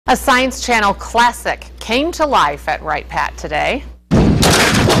A Science Channel classic came to life at WPAT today.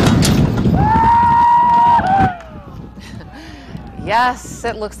 Yes,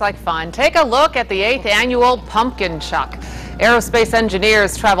 it looks like fun. Take a look at the 8th annual Pumpkin Chuck. Aerospace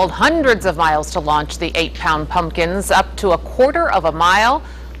engineers traveled hundreds of miles to launch the 8-pound pumpkins up to a quarter of a mile.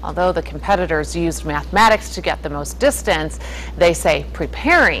 Although the competitors used mathematics to get the most distance, they say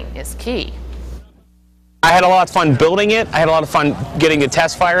preparing is key. I had a lot of fun building it. I had a lot of fun getting to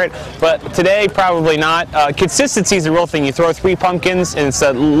test fire it, but today probably not. Consistency is the real thing. You throw 3 pumpkins and it's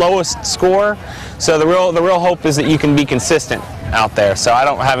the lowest score. So the real hope is that you can be consistent out there. So I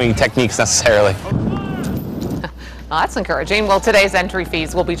don't have any techniques necessarily. Well, that's encouraging. Well, today's entry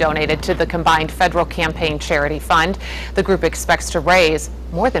fees will be donated to the combined federal campaign charity fund. The group expects to raise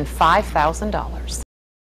more than $5,000.